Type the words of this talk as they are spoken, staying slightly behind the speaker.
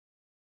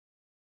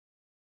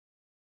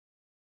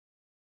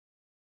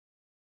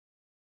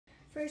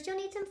First, you'll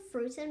need some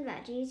fruits and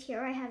veggies.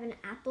 Here I have an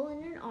apple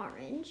and an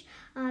orange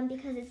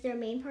because it's their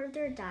main part of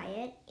their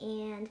diet.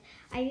 And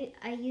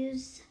I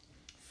use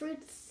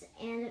fruits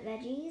and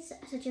veggies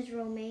such as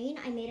romaine.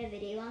 I made a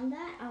video on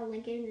that. I'll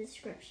link it in the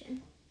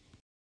description.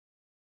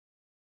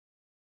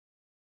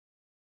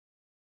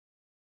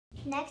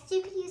 Next,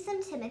 you could use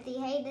some Timothy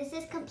hay. This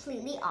is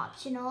completely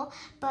optional,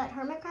 but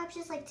hermit crabs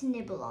just like to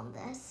nibble on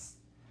this.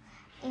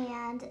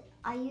 And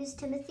I use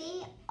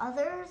Timothy.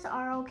 Others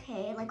are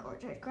okay, like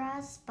orchard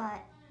grass,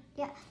 but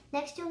yeah.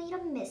 Next, you'll need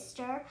a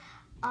mister.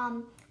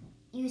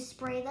 You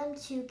spray them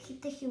to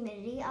keep the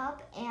humidity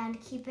up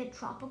and keep it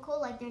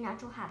tropical, like their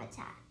natural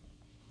habitat.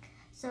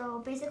 So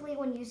basically,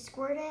 when you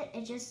squirt it,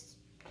 it just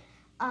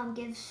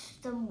gives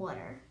them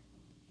water.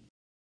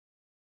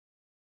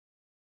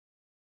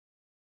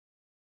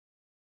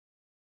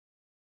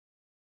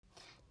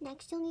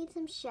 Next, you'll need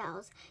some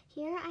shells.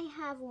 Here I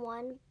have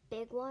one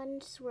big one,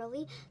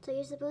 swirly, so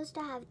you're supposed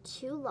to have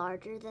two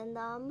larger than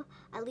them,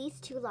 at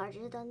least two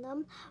larger than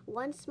them,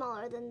 one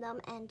smaller than them,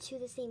 and two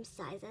the same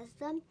size as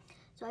them.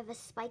 So I have a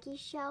spiky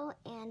shell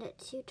and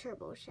two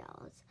turbo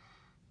shells.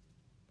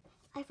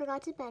 I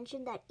forgot to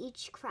mention that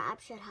each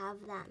crab should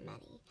have that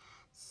many,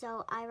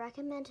 so I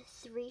recommend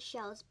 3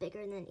 shells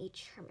bigger than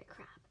each hermit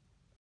crab.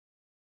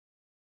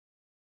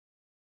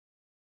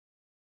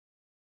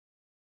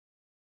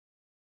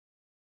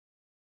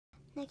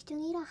 Next, you'll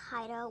need a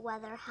hideout,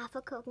 whether half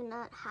a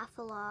coconut, half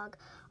a log,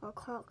 or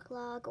cork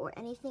log, or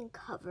anything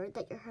covered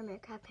that your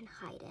hermit crab can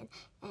hide in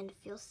and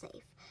feel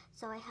safe.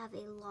 So I have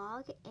a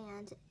log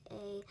and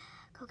a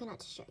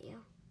coconut to show you.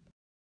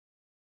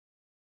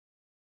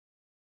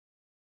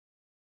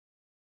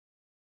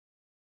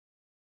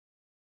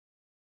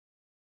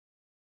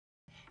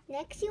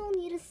 Next, you'll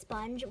need a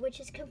sponge, which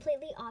is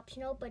completely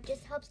optional, but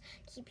just helps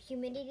keep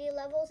humidity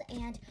levels.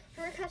 And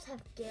hermit crabs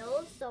have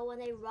gills, so when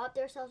they rub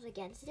themselves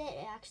against it,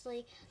 it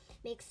actually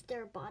makes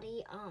their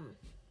body,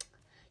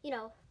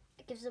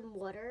 it gives them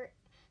water.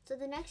 So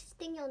the next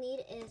thing you'll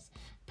need is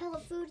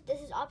pellet food.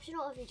 This is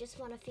optional if you just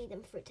want to feed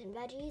them fruits and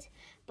veggies,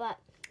 but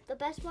the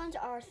best ones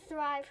are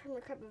Thrive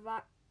Hermit Crab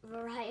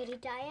Variety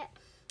Diet.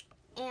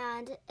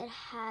 And it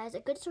has a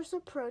good source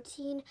of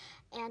protein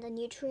and a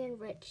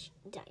nutrient-rich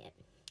diet.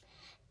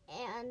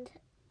 And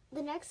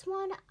the next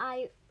one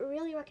I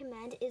really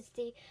recommend is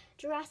the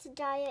Jurassic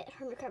Diet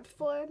Hermit Crab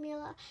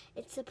formula.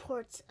 It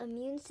supports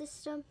immune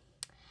system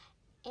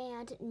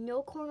and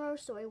no corn or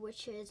soy,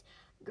 which is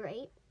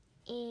great.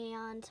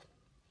 And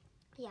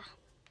yeah.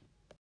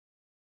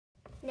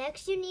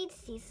 Next, you need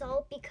sea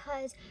salt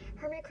because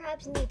hermit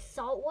crabs need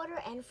salt water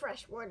and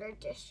freshwater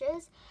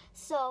dishes.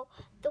 So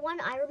the one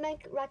I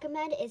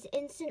recommend is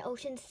Instant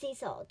Ocean Sea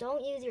Salt.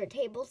 Don't use your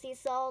table sea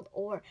salt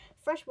or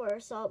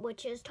freshwater salt,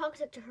 which is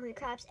toxic to hermit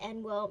crabs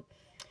and will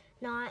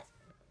not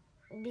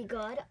be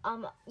good.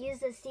 Use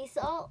the sea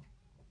salt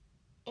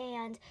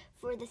and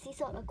for the sea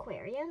salt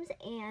aquariums,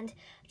 and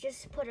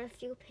just put a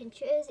few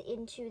pinches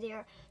into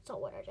their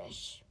saltwater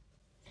dish.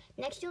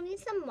 Next, you'll need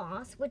some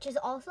moss, which is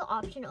also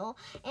optional,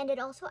 and it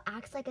also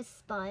acts like a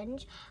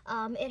sponge.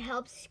 It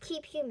helps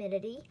keep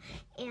humidity,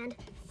 and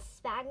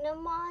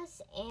sphagnum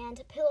moss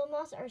and pillow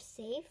moss are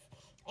safe,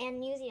 and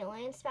New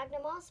Zealand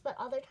sphagnum moss, but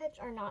other types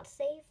are not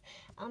safe.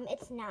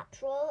 It's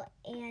natural,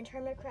 and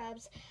hermit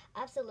crabs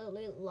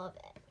absolutely love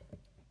it.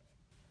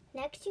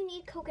 Next, you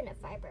need coconut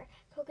fiber.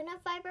 Coconut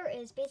fiber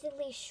is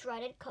basically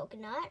shredded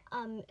coconut,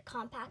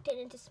 compacted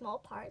into small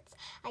parts.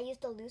 I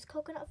used a loose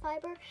coconut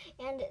fiber,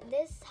 and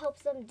this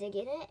helps them dig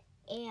in it.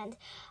 And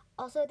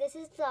also, this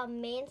is the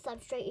main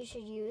substrate you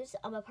should use,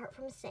 apart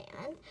from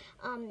sand.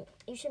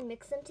 You should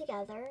mix them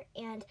together,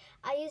 and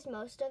I use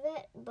most of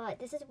it, but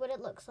this is what it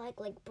looks like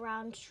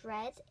brown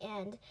shreds,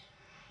 and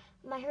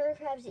my hermit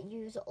crabs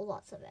use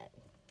lots of it.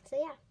 So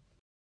yeah.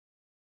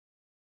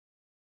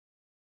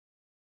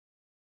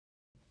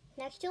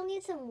 Next, you'll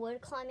need some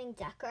wood climbing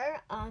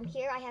decor.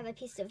 Here I have a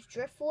piece of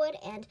driftwood,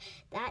 and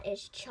that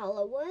is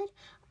challah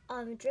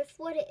wood.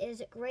 Driftwood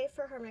is great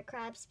for hermit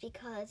crabs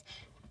because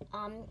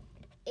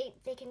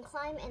they can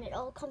climb, and it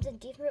all comes in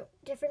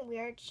different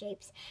weird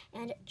shapes.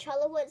 And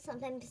challah wood,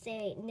 sometimes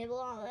they nibble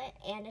on it,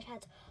 and it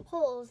has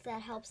holes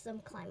that helps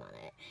them climb on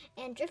it.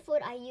 And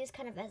driftwood I use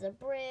kind of as a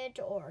bridge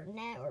or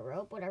net or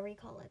rope, whatever you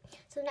call it.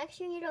 So next,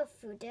 you need a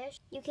food dish.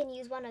 You can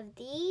use one of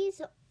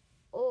these,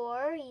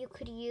 or you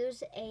could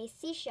use a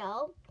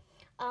seashell.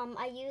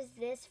 I use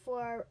this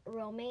for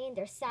romaine,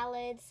 their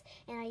salads,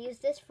 and I use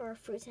this for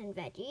fruits and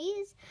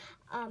veggies.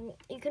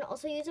 You can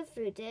also use a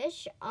food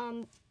dish,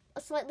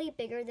 slightly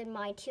bigger than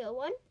my teal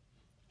one,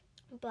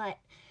 but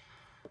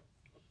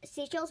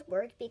seashells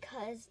work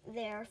because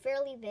they're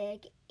fairly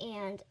big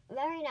and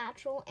very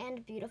natural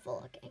and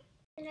beautiful looking.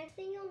 The next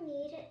thing you'll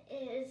need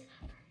is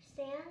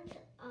sand.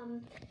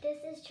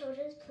 This is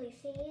children's play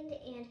sand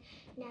and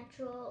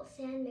natural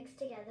sand mixed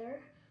together.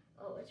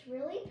 Oh, it's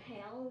really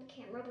pale on the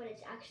camera, but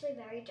it's actually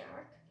very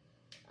dark.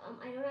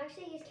 I don't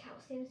actually use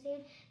calcium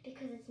sand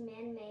because it's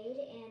man-made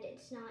and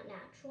it's not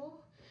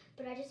natural,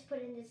 but I just put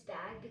it in this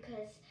bag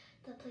because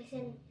the play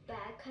sand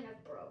bag kind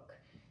of broke.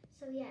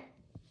 So yeah,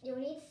 You'll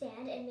need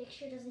sand, and make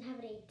sure it doesn't have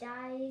any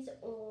dyes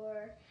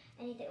or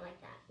anything like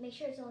that. Make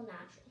sure it's all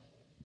natural.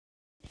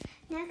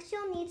 Next,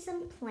 you'll need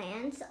some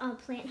plants,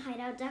 plant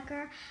hideout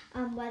decor,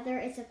 whether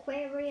it's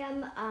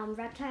aquarium,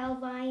 reptile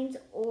vines,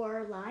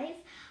 or live.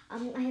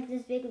 I have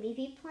this big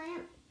leafy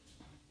plant.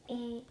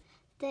 And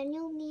then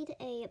you'll need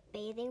a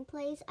bathing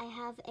place. I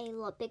have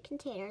a big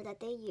container that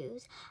they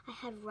use. I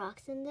have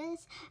rocks in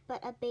this,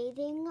 but a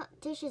bathing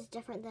dish is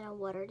different than a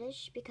water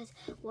dish because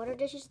water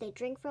dishes they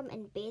drink from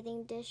and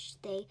bathing dish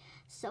they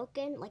soak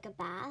in like a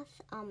bath.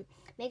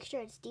 Make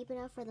sure it's deep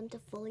enough for them to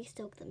fully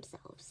soak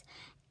themselves.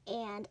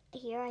 And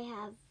here I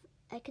have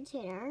a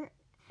container.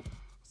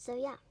 So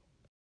yeah.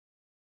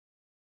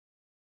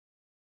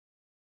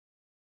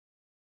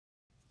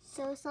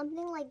 So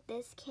something like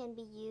this can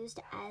be used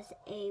as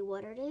a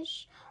water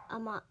dish.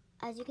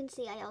 As you can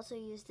see, I also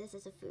use this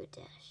as a food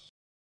dish.